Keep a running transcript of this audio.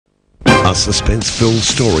A suspense-filled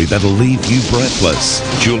story that'll leave you breathless.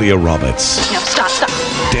 Julia Roberts. No, stop.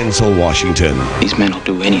 Denzel Washington. These men will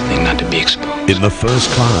do anything not to be exposed. In the First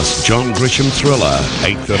Class John Grisham thriller,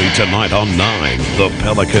 8:30 tonight on 9, The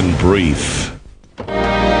Pelican Brief.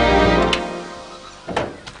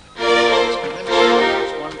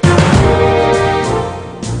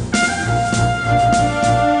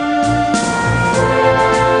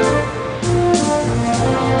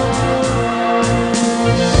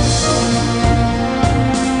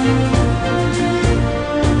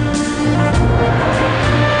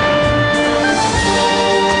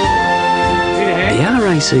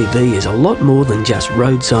 RACV is a lot more than just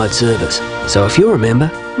roadside service. So if you're a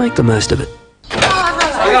member, make the most of it.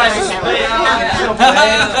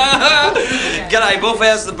 G'day, Buff.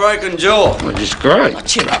 How's the broken jaw? Well, just great. Oh,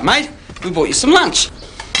 cheer up, mate. We bought you some lunch.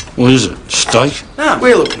 What is it? Steak? No,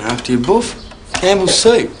 we're looking after you, Buff. Campbell's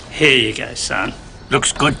soup. Here you go, son.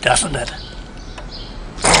 Looks good, doesn't it?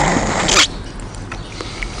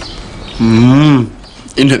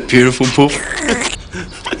 Isn't it beautiful, Buff?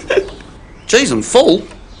 Geez, I'm full.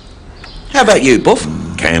 How about you, Buff?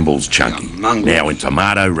 Campbell's Chunky. Now in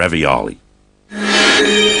tomato ravioli.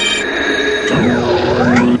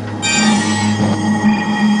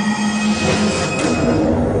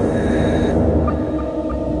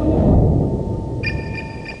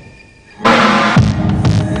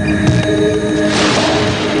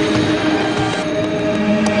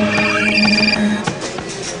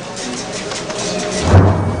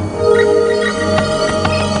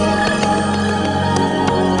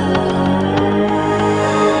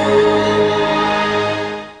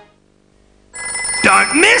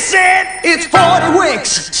 Don't miss it! It's 40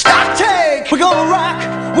 winks, stock take. We're gonna rock,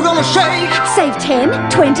 we're gonna shake. Save 10,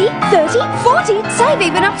 20, 30, 40. Save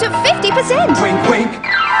even up to 50%. Wink, wink,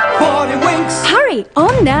 40 winks. Hurry,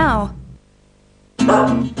 on now.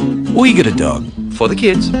 We got a dog. For the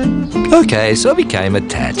kids. Okay, so I became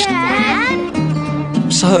attached.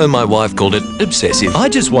 So my wife called it obsessive. I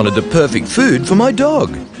just wanted the perfect food for my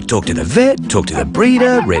dog. Talked to the vet, talked to the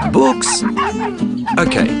breeder, read books.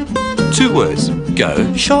 Okay, 2 words.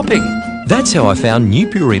 Go shopping. That's how I found new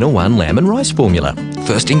Purina ONE lamb and rice formula.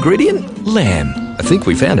 First ingredient, lamb. I think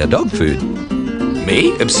we found our dog food.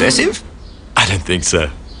 Me? Obsessive? I don't think so.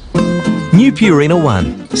 New Purina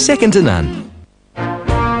ONE. Second to none.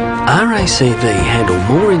 RACV handle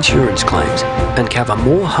more insurance claims and cover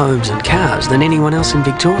more homes and cars than anyone else in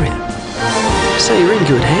Victoria. So you're in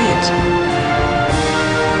good hands.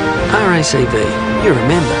 RACV, you're a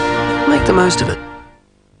member. Make the most of it.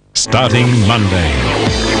 Starting Monday.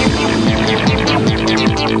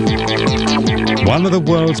 One of the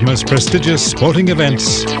world's most prestigious sporting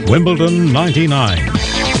events, Wimbledon 99.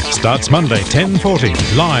 Starts Monday, 10:40,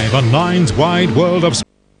 live on Nine's Wide World of Sport.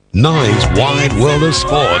 Nine's Wide World of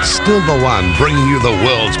Sports, still the one bringing you the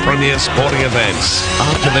world's premier sporting events.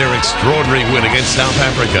 After their extraordinary win against South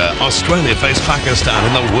Africa, Australia face Pakistan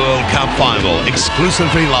in the World Cup final,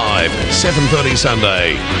 exclusively live, 7:30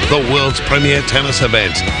 Sunday. The world's premier tennis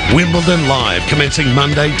event, Wimbledon Live, commencing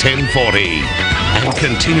Monday, 10:40. And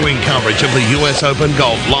continuing coverage of the US Open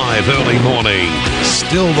Golf live early morning.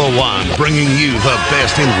 Still the one bringing you the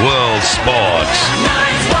best in world sports.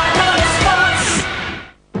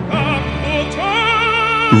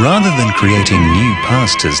 Rather than creating new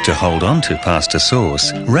pastas to hold on to pasta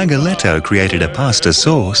sauce, Raggoletto created a pasta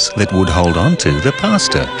sauce that would hold on to the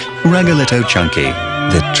pasta. Raggoletto Chunky.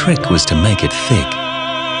 The trick was to make it thick.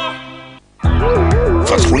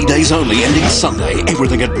 For 3 days only, ending Sunday,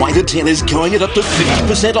 everything at Mitre 10 is going at up to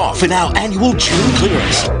 50% off in our annual June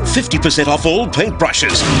clearance. 50% off all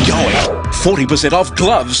paintbrushes, going. 40% off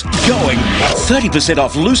gloves, going. 30%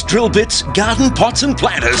 off loose drill bits, garden pots and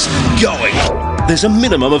planters, going. There's a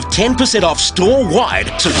minimum of 10% off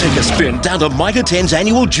store-wide, so take a spin down to Mitre 10's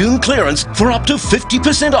annual June clearance for up to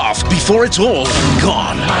 50% off before it's all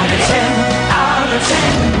gone. Mitre 10, out of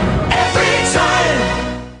 10, every time.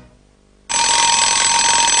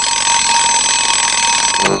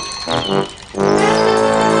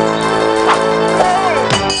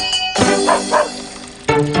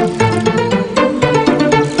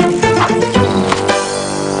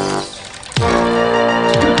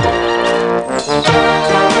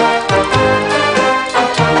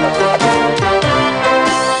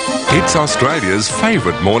 It's Australia's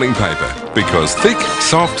favourite morning paper because thick,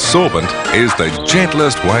 soft sorbent is the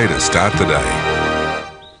gentlest way to start the day.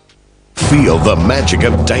 Feel the magic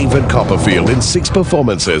of David Copperfield in 6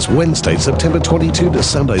 performances, Wednesday, September 22 to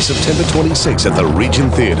Sunday, September 26 at the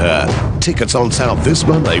Regent Theatre. Tickets on sale this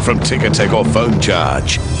Monday from Ticketek or phone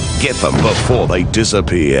charge. Get them before they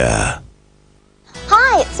disappear.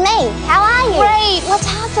 Hi, it's me. How are you? Great, what's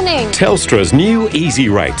happening? Telstra's new Easy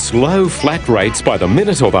Rates. Low flat rates by the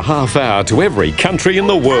minute or the half hour to every country in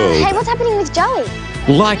the world. Hey, what's happening with Joey?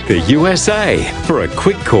 Like the USA. For a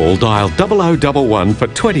quick call, dial 0011 for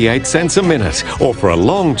 28 cents a minute. Or for a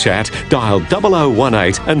long chat, dial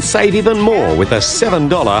 0018 and save even more with a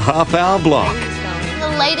 $7 half-hour block.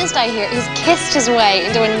 The latest I hear, he's kissed his way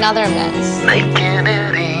into another mess. Making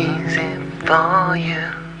it easy for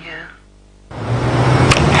you.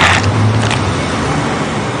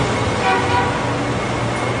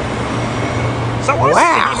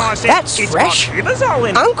 Wow, that's fresh.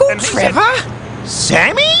 Uncle Trevor?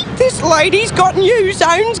 Sammy? This lady's got new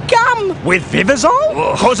Zones gum. With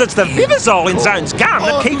Vivazole? Because it's the Vivazole in Zones gum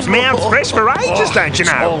that keeps mouths fresh for ages, don't you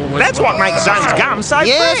know? That's what makes Zones gum so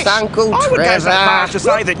yes, fresh. Uncle I would go so Trevor. far as to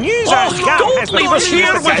say that new Zones gum don't has leave been us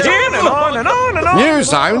here used with him. on and on and on. New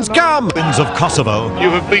Zones gum. Winds of Kosovo. You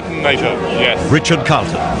have beaten NATO, yes. Richard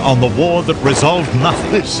Carlton on the war that resolved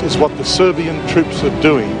nothing. This is what the Serbian troops are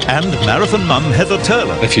doing. And marathon mum Heather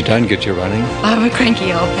Turler. If you don't get your running, I'm a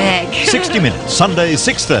cranky old bag. 60 Minutes, Sunday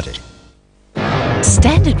 6:30.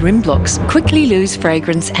 Standard rim blocks quickly lose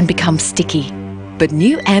fragrance and become sticky. But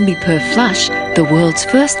new Ambipur Flush, the world's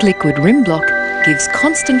first liquid rim block, gives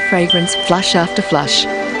constant fragrance flush after flush.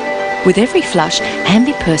 With every flush,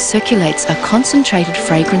 Ambipur circulates a concentrated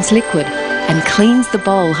fragrance liquid and cleans the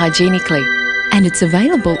bowl hygienically. And it's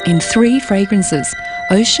available in 3 fragrances: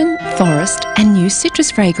 Ocean, Forest and New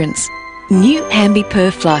Citrus fragrance. New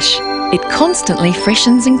Ambipur Flush. It constantly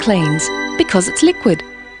freshens and cleans because it's liquid.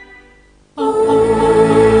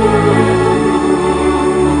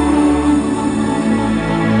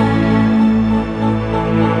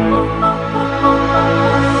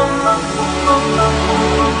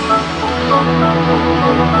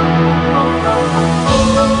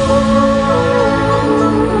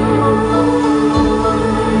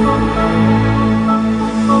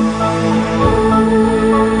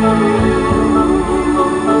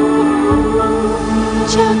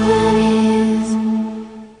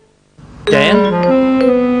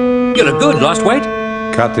 Dan? You look good. Lost weight?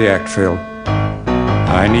 Cut the act, Phil.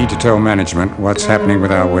 I need to tell management what's happening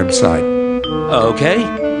with our website. Okay.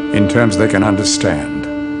 In terms they can understand.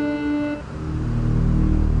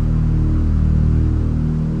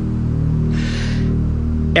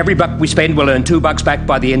 Every buck we spend, we'll earn $2 back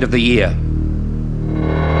by the end of the year.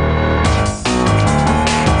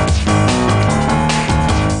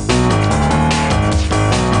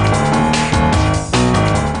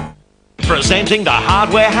 Presenting the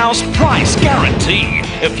Hardware House Price Guarantee.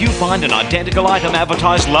 If you find an identical item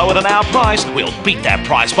advertised lower than our price, we'll beat that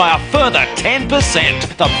price by a further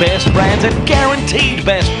 10%. The best brands at guaranteed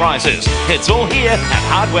best prices. It's all here at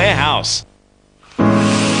Hardware House.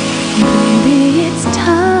 Maybe it's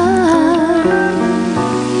time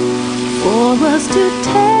for us to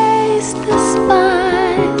taste the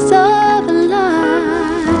spice of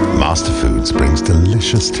life. Master Foods brings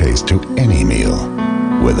delicious taste to any meal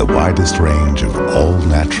with the widest range of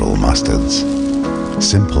all-natural mustards.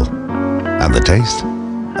 Simple. And the taste?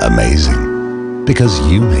 Amazing. Because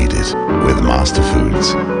you made it with Master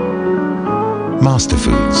Foods. Master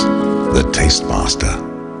Foods, the Taste Master.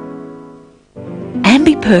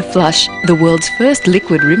 Ambipur Flush, the world's first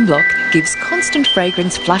liquid rim block, gives constant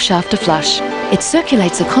fragrance flush after flush. It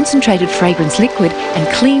circulates a concentrated fragrance liquid and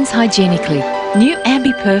cleans hygienically. New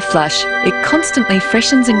Ambipur Flush. It constantly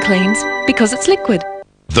freshens and cleans because it's liquid.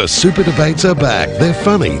 The Super Debates are back. They're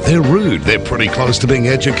funny, they're rude, they're pretty close to being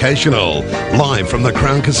educational. Live from the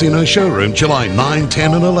Crown Casino showroom, July 9,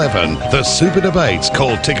 10 and 11. The Super Debates.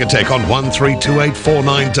 Call Ticketek on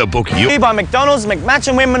 132849 to book your... By McDonald's McMatch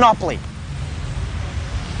and Win Monopoly.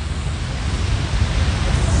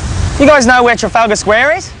 You guys know where Trafalgar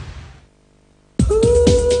Square is?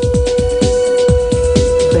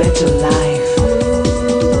 Better life.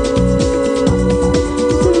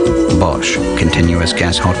 Bosch, continuous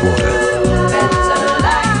gas hot water.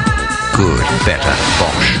 Good, better,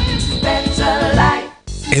 Bosch.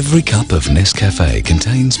 Every cup of Nescafe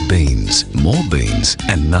contains beans, more beans,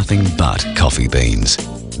 and nothing but coffee beans.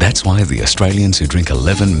 That's why the Australians who drink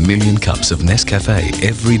 11 million cups of Nescafe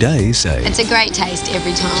every day say... It's a great taste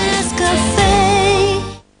every time. Nescafe.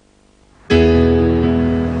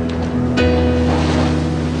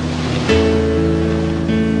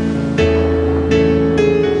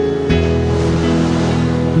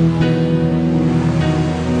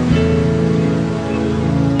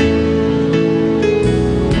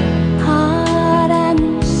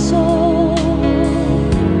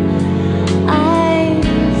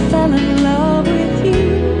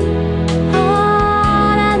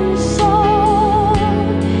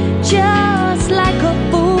 Just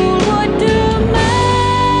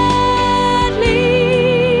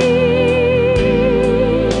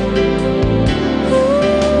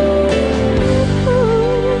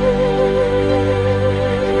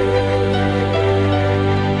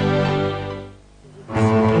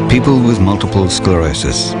People with multiple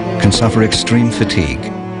sclerosis can suffer extreme fatigue,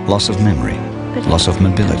 loss of memory, loss of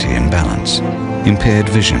mobility and balance, impaired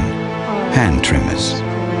vision, hand tremors,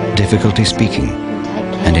 difficulty speaking,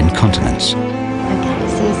 and incontinence.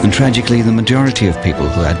 And tragically, the majority of people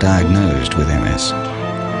who are diagnosed with MS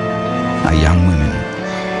are young women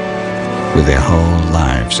with their whole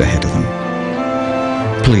lives ahead of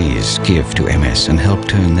them. Please give to MS and help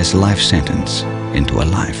turn this life sentence into a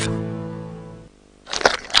life.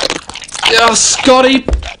 Oh, Scotty!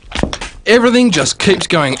 Everything just keeps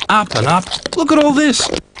going up and up. Look at all this.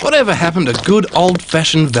 Whatever happened to good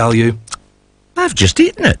old-fashioned value? I've just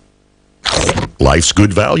eaten it. Life's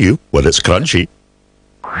good value when it's crunchy.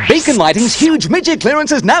 Beacon Lighting's huge mid-year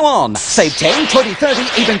clearance is now on. Save 10, 20,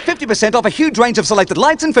 30, even 50% off a huge range of selected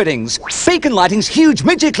lights and fittings. Beacon Lighting's huge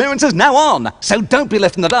mid-year clearance is now on. So don't be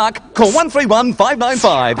left in the dark. Call 131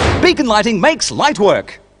 595. Beacon Lighting makes light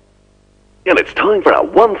work. And it's time for our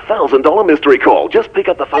 $1,000 mystery call. Just pick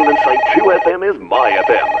up the phone and say 2FM is my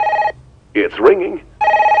FM. It's ringing.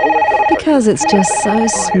 Because it's just so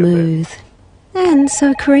smooth and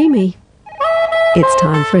so creamy. It's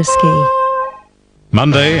time for a ski.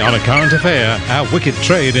 Monday on A Current Affair, our wicked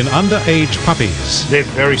trade in underage puppies. They're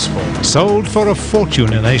very small. Sold for a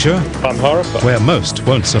fortune in Asia. I'm horrified. Where most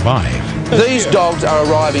won't survive. These dogs are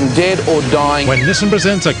arriving dead or dying. When Nissan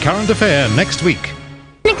presents A Current Affair next week.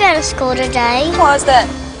 I'm going to school today. Why is that?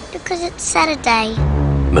 Because it's Saturday.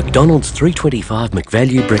 McDonald's $3.25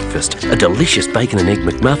 McValue breakfast. A delicious bacon and egg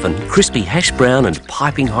McMuffin, crispy hash brown and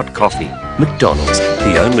piping hot coffee. McDonald's,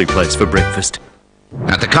 the only place for breakfast.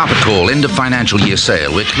 At the Carpet Call end of financial year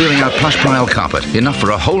sale, we're clearing out plush pile carpet, enough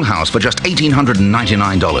for a whole house for just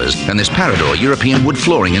 $1,899. And this Parador European wood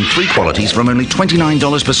flooring in 3 qualities from only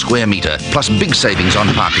 $29 per square metre, plus big savings on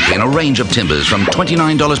parquetry and a range of timbers from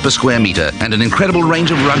 $29 per square metre, and an incredible range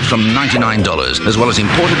of rugs from $99, as well as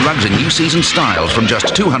imported rugs in new season styles from just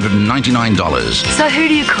 $299. So who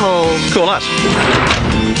do you call? Call us.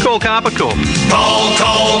 Call Carpet Call. Call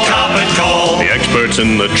Carpet Call. The experts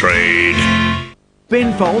in the trade.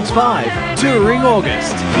 Ben Folds 5, touring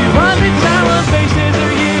August. 200 faces a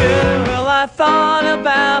year. Well, I thought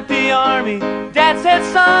about the army. Dad said,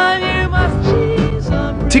 son, you must choose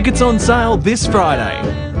some. Tickets on sale this Friday.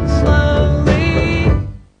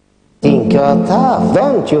 Think you're tough,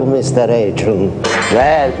 don't you, Mr. Adrian?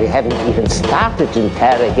 Well, we haven't even started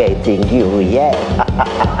interrogating you yet.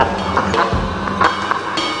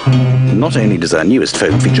 Not only does our newest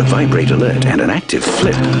phone feature Vibrate Alert and an active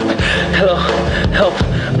flip. Hello, help.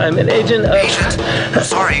 I'm an agent of...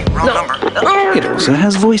 Sorry, wrong number. It also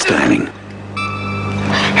has voice dialing.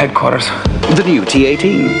 Headquarters. The new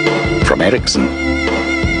T18 from Ericsson.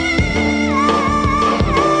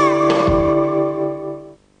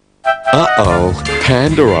 Uh-oh,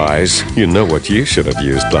 Panda Eyes. You know what you should have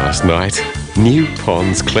used last night. New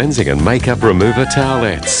Pond's Cleansing and Makeup Remover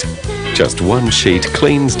Towelettes. Just one sheet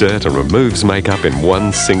cleans dirt and removes makeup in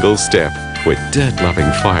one single step. With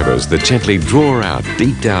dirt-loving fibres that gently draw out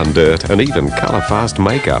deep down dirt and even colour-fast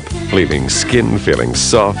makeup, leaving skin feeling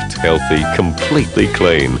soft, healthy, completely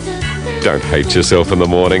clean. Don't hate yourself in the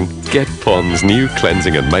morning. Get Pond's new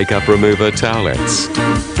Cleansing and Makeup Remover Towelettes.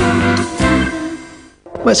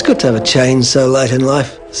 Well, it's good to have a change so late in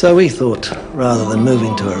life. So we thought, rather than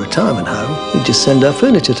moving to a retirement home, we'd just send our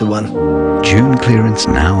furniture to one. June clearance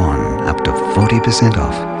now on, up to 40%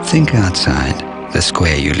 off. Think outside the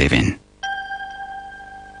square you live in.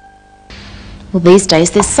 Well, these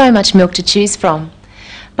days there's so much milk to choose from.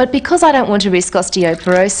 But because I don't want to risk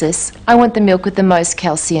osteoporosis, I want the milk with the most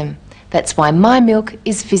calcium. That's why my milk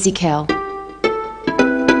is Physical.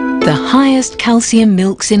 The highest calcium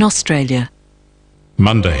milks in Australia.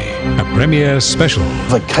 Monday, a premiere special.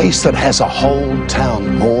 The case that has a whole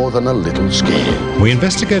town more than a little scared. We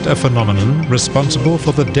investigate a phenomenon responsible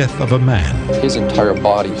for the death of a man. His entire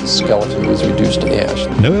body, his skeleton, was reduced to ash.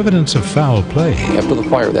 No evidence of foul play. After the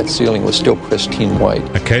fire, that ceiling was still pristine white.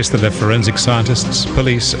 A case that left forensic scientists,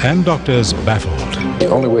 police and doctors baffled. The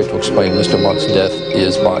only way to explain Mr. Monk's death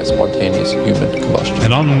is by spontaneous human combustion.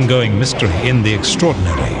 An ongoing mystery in the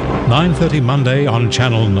extraordinary. 9:30 Monday on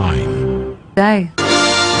Channel 9. Day.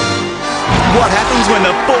 What happens when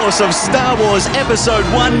the force of Star Wars Episode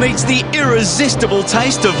 1 meets the irresistible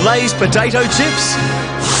taste of Lay's potato chips?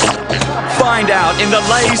 Find out in the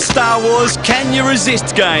Lay's Star Wars Can You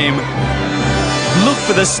Resist game. Look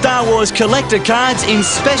for the Star Wars collector cards in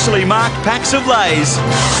specially marked packs of Lay's.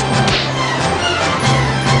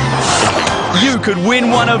 You could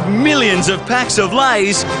win one of millions of packs of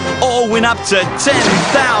Lay's or win up to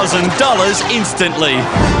 $10,000 instantly.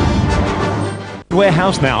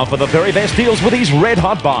 Warehouse now for the very best deals with these red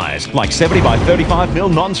hot buys, like 70 by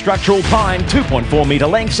 35mm non-structural pine, 2.4 metre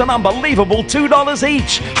lengths, an unbelievable $2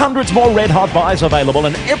 each. Hundreds more red hot buys available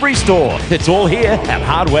in every store. It's all here at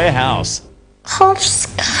Hardware House. Coughs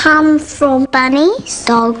come from bunnies,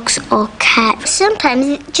 dogs or cats. Sometimes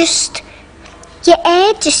your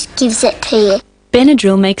air just gives it to you.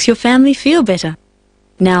 Benadryl makes your family feel better.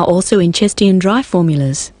 Now also in Chesty and Dry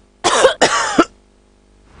formulas.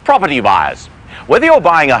 Property buyers. Whether you're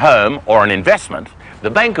buying a home or an investment, the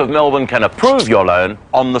Bank of Melbourne can approve your loan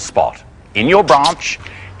on the spot. In your branch,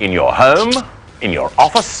 in your home, in your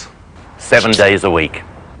office, 7 days a week.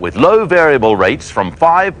 With low variable rates from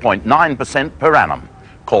 5.9% per annum.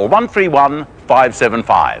 Call 131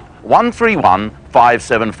 575. 131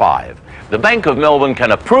 575. The Bank of Melbourne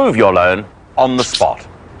can approve your loan on the spot.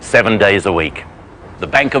 7 days a week. The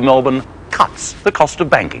Bank of Melbourne cuts the cost of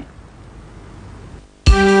banking.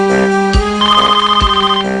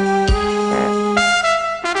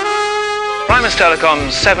 Primus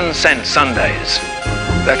Telecom's 7 cent Sundays.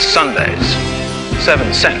 That's Sundays.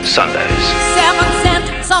 7 cent Sundays. 7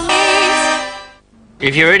 cent Sundays.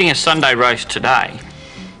 If you're eating a Sunday roast today,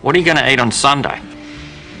 what are you going to eat on Sunday?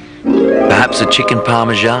 Perhaps a chicken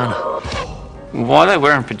parmigiana. Why are they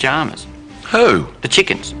wearing pyjamas? Who? The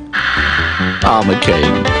chickens.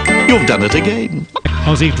 McCain, you've done it again.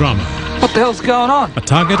 Aussie drama. What the hell's going on? A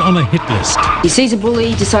target on a hit list. He sees a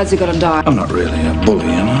bully, decides they've got to die. I'm not really a bully,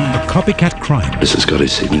 am I? A copycat crime. This has got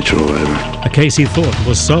his signature all over it. A case he thought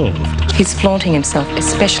was solved. He's flaunting himself,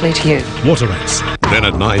 especially to you. Water rats. Then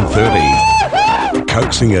at 9:30,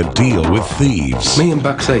 coaxing a deal with thieves.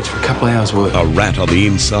 $1,000,000 each for a couple of hours' work. A rat on the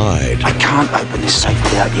inside. I can't open this safe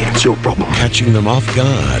without you. It's your problem. Catching them off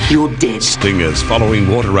guard. You're dead. Stingers following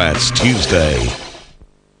water rats Tuesday.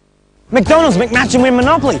 McDonald's McMatch and Win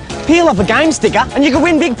Monopoly. Peel off a game sticker and you can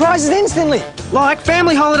win big prizes instantly. Like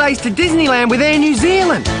family holidays to Disneyland with Air New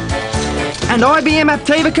Zealand. And IBM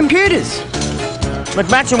Aptiva computers.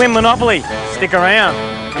 McMatch and Win Monopoly. Stick around.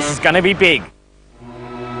 This is going to be big.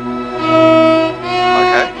 Okay,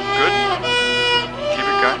 good. Keep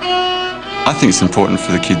it going. I think it's important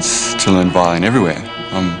for the kids to learn violin everywhere.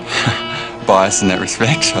 I'm biased in that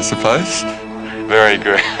respect, I suppose. Very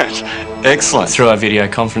good. Excellent. Through our video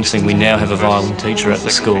conferencing, we now have a violin teacher at the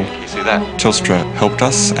school. You see that? Telstra helped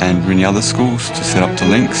us and many other schools to set up the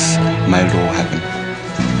links, made it all happen.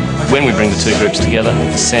 When we bring the two groups together,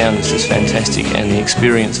 the sound is just fantastic and the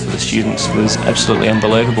experience for the students was absolutely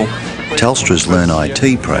unbelievable. Telstra's Learn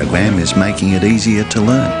IT program is making it easier to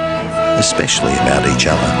learn, especially about each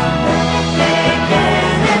other.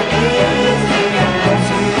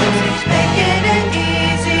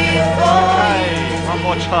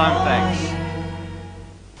 Time, thanks.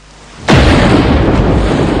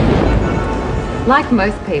 Like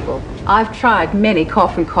most people, I've tried many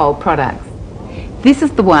cough and cold products. This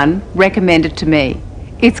is the one recommended to me.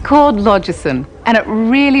 It's called Logicin, and it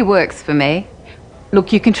really works for me.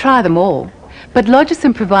 Look, you can try them all, but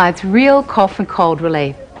Logicin provides real cough and cold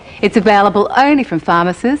relief. It's available only from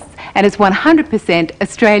pharmacists, and it's 100%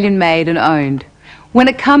 Australian made and owned. When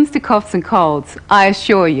it comes to coughs and colds, I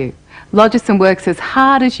assure you, Logicin works as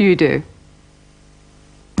hard as you do.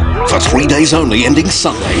 For 3 days only, ending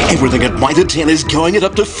Sunday, everything at Mitre 10 is going at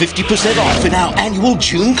up to 50% off in our annual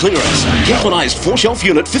June clearance. Galvanised 4-shelf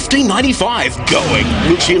unit, $15.95, going.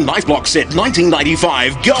 Lucian knife block set,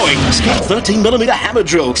 $19.95, going. Scale 13mm hammer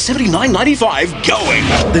drill, $79.95,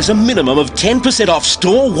 going. There's a minimum of 10% off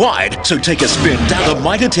store-wide, so take a spin down to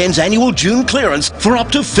Mitre 10's annual June clearance for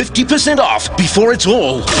up to 50% off before it's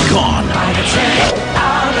all gone. Mitre 10,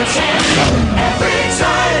 Mitre 10, every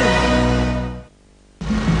time.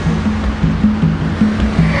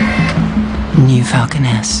 New Falcon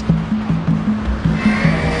S.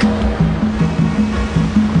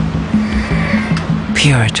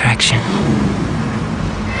 Pure attraction.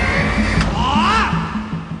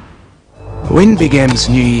 Win Big M's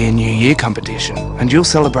New Year competition, and you'll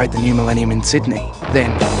celebrate the new millennium in Sydney.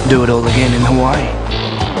 Then do it all again in Hawaii.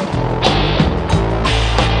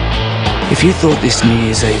 If you thought this New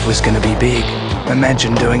Year's Eve was going to be big,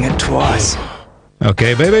 imagine doing it twice.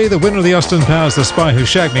 Okay, baby, the winner of the Austin Powers The Spy Who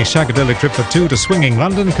Shagged Me Shagadelic trip for two to swinging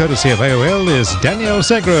London, courtesy of AOL, is Danielle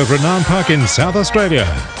Segra of Renan Park in South Australia.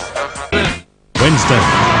 Wednesday,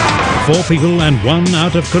 4 people and 1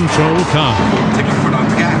 out-of-control car. Take your foot off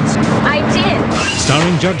the gas. I did.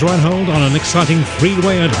 Starring Judge Reinhold on an exciting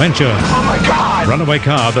three-way adventure. Oh my God! Runaway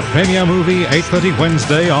Car, the premiere movie, 8:30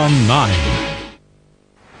 Wednesday on 9.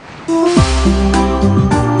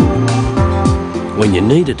 When you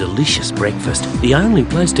need a delicious breakfast, the only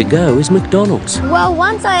place to go is McDonald's. Well,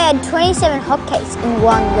 once I had 27 hotcakes in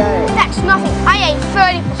one go. That's nothing. I ate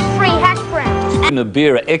 30 for free hash browns. The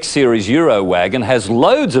Nabira X-Series Euro wagon has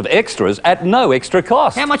loads of extras at no extra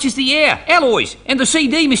cost. How much is the air, alloys, and the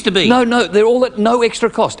CD, Mr. B? No, they're all at no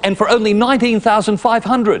extra cost and for only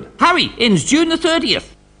 $19,500. Hurry, ends June the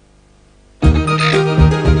 30th.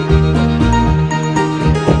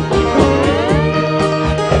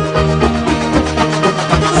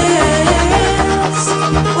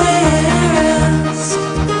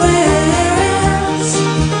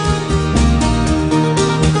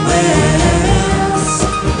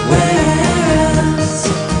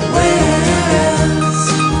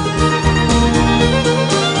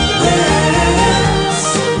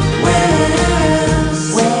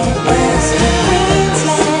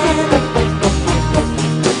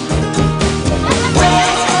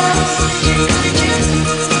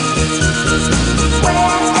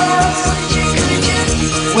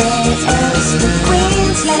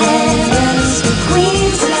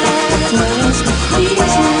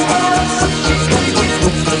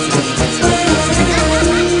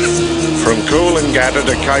 Coolangatta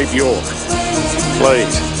to Cape York.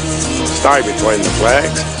 Please, stay between the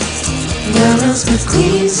flags. Wales to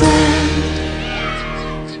Queensland.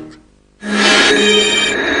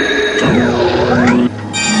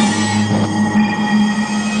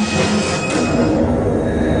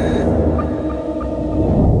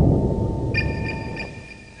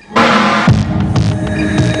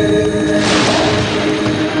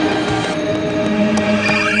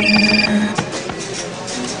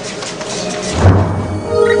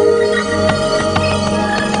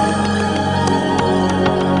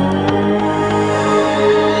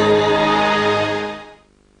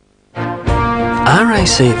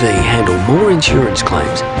 RACV handle more insurance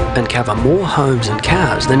claims and cover more homes and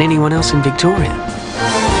cars than anyone else in Victoria.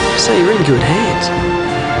 So you're in good hands.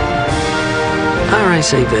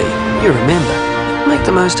 RACV, you remember, make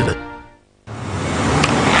the most of it.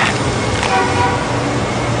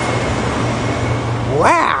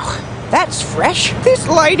 Wow, that's fresh. This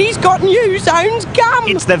lady's got New Zone's gum.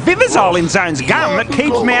 It's the Vivazole in Zone's gum that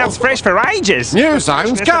keeps mouths fresh for ages. New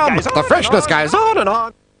Zone's gum. The freshness goes on and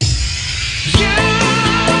on.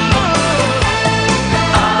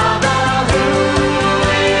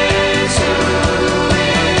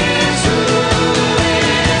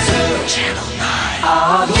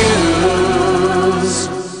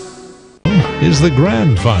 Is the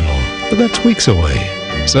grand final, but that's weeks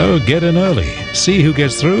away. So get in early, see who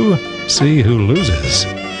gets through, see who loses.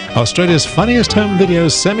 Australia's Funniest Home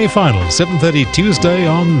Videos semi-final, 7:30 Tuesday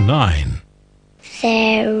on 9.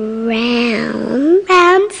 They're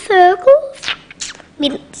round circles.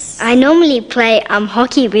 Mints. I normally play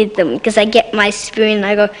hockey with them because I get my spoon and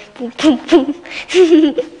I go boom, boom, boom.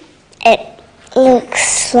 It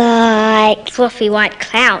looks like fluffy white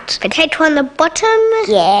clouds. Potato on the bottom.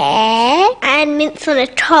 Yeah. And mince on the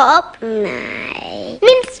top. No.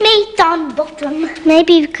 Mincemeat on bottom.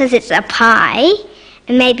 Maybe because it's a pie.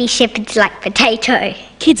 And maybe shepherds like potato.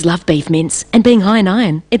 Kids love beef mince, and being high in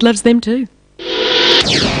iron, it loves them too.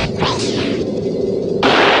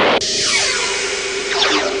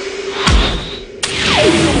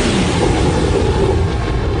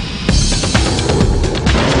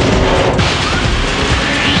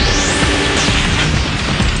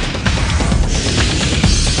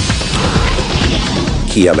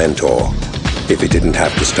 Kia Mentor. If it didn't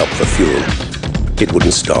have to stop for fuel, it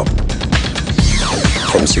wouldn't stop.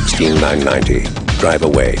 From 16,990, drive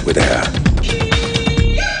away with air.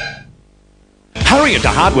 Hurry into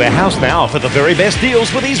Hardware House now for the very best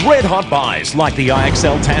deals with these red hot buys, like the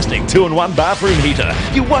IXL Tastic 2-in-1 bathroom heater.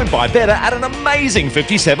 You won't buy better at an amazing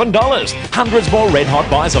 $57. Hundreds more red hot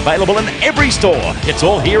buys available in every store. It's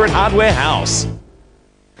all here at Hardware House.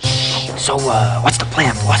 So, what's the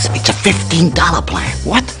plan, boss? It's a $15 plan.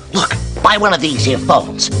 What? Look, buy one of these here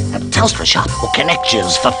phones. At Telstra shop will connect you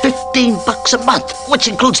for $15 a month, which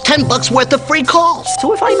includes $10 worth of free calls.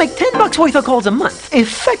 So if I make $10 worth of calls a month,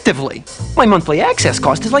 effectively, my monthly access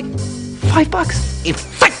cost is like $5.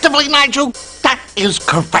 Effectively, Nigel, that is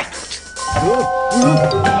correct.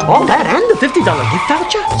 All that and the $50 gift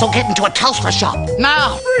voucher? So get into a Telstra shop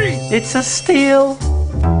now. It's a steal.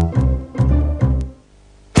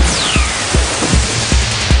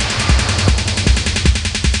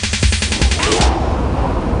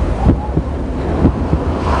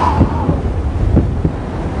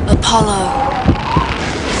 Apollo.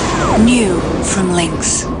 New from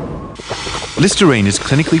Lynx. Listerine is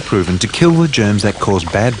clinically proven to kill the germs that cause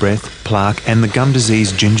bad breath, plaque and the gum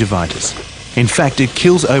disease gingivitis. In fact, it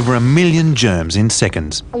kills over 1 million germs in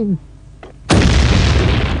seconds.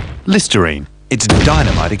 Listerine. It's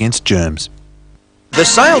dynamite against germs. The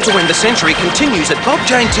sale to end the century continues at Bob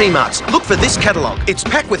Jane T-Marts. Look for this catalogue. It's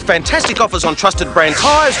packed with fantastic offers on trusted brand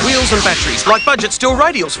tyres, wheels and batteries, like budget steel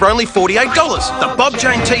radials for only $48. The Bob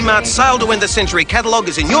Jane T-Marts sale to end the century catalogue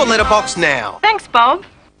is in your letterbox now. Thanks, Bob.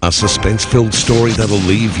 A suspense-filled story that'll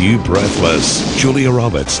leave you breathless. Julia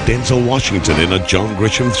Roberts, Denzel Washington in a John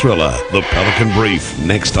Grisham thriller, The Pelican Brief,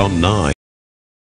 next on 9.